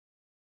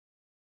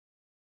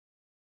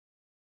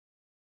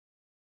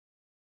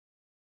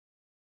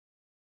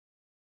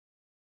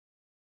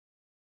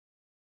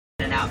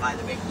And out by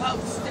the big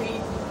post,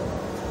 Steve.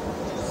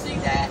 See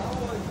that?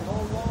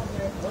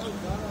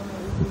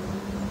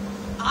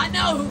 I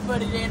know who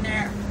put it in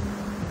there.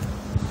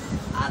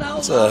 I don't.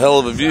 It's a hell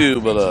of a view,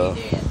 but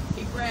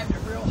he grabbed it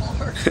real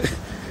hard.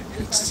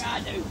 Just like I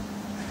do.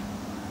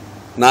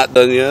 Not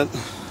done yet.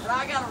 But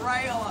I got a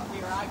rail up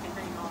here I can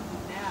hang on to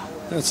now.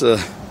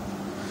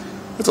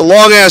 That's a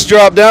long ass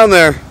drop down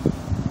there.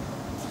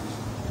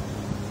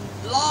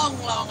 Long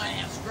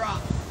ass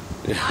drop.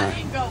 Yeah. I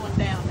ain't going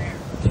down there.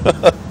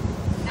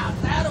 Not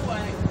that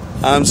away.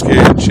 I'm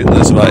scared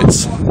shitless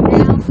bites.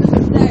 Down to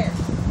there.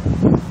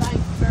 Thank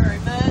you very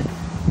much.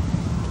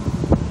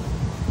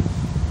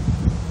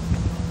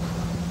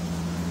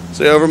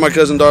 So yeah, over at my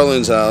cousin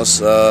Darlene's house,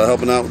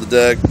 helping out with the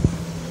deck.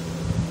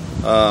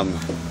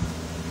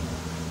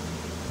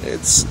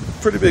 It's a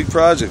pretty big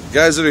project. The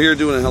guys that are here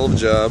doing a hell of a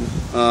job.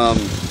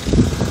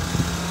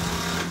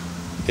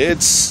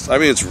 It's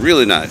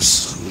really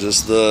nice.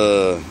 Just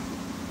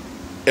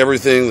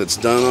everything that's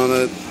done on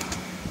it.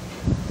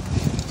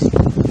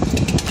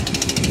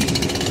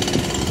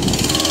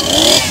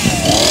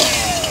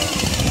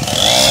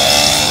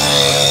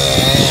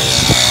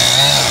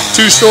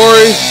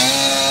 Two-story,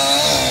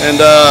 and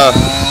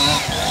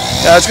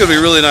yeah, it's gonna be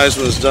really nice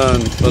when it's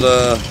done. But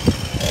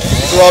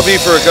so I'll be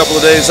for a couple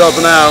of days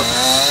helping out.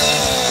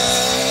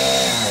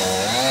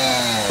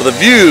 But the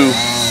view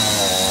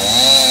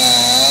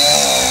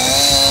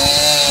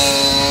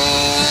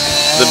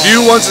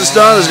once it's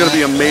done is gonna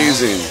be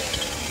amazing.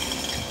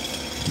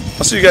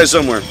 I'll see you guys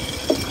somewhere.